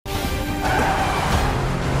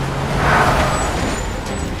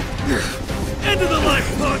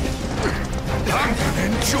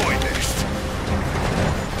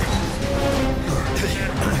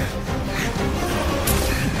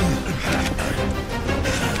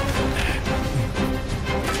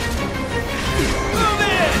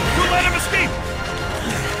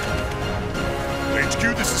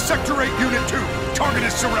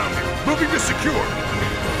surrounded. Moving to secure.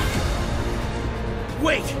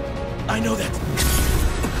 Wait! I know that.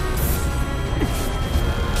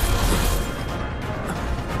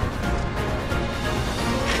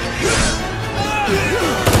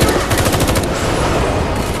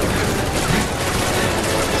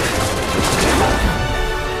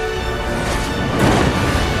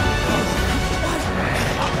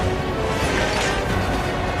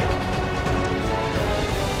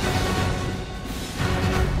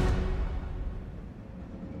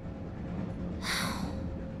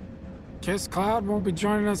 Guess Cloud won't be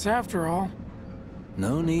joining us after all.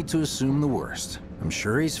 No need to assume the worst. I'm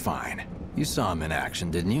sure he's fine. You saw him in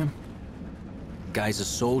action, didn't you? Guy's a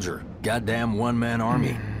soldier. Goddamn one-man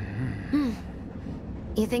army.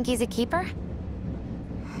 You think he's a keeper?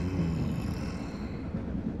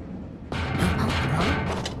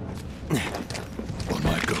 On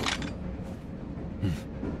my go.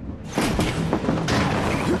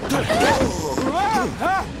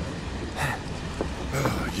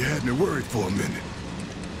 You had me worried for a minute.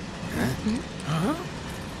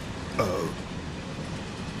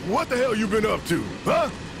 What the hell you been up to, huh?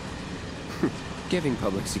 Giving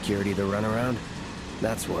public security the runaround.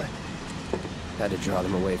 That's what. Had to draw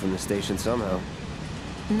them away from the station somehow.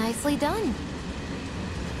 Nicely done.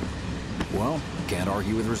 Well, can't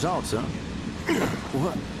argue with results, huh?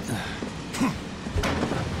 What?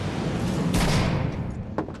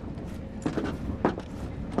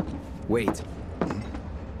 Wait.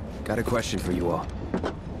 Got a question for you all.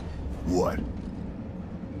 What?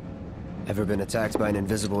 Ever been attacked by an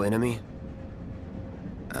invisible enemy?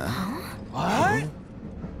 What?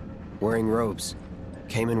 Wearing robes.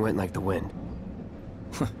 Came and went like the wind.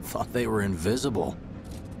 Thought they were invisible.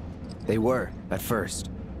 They were, at first.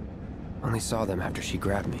 Only saw them after she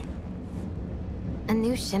grabbed me. A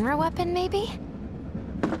new Shinra weapon, maybe?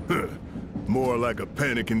 More like a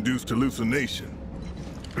panic-induced hallucination.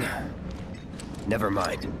 Never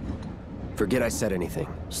mind. Forget I said anything.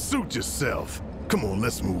 Suit yourself. Come on,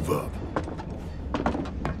 let's move up.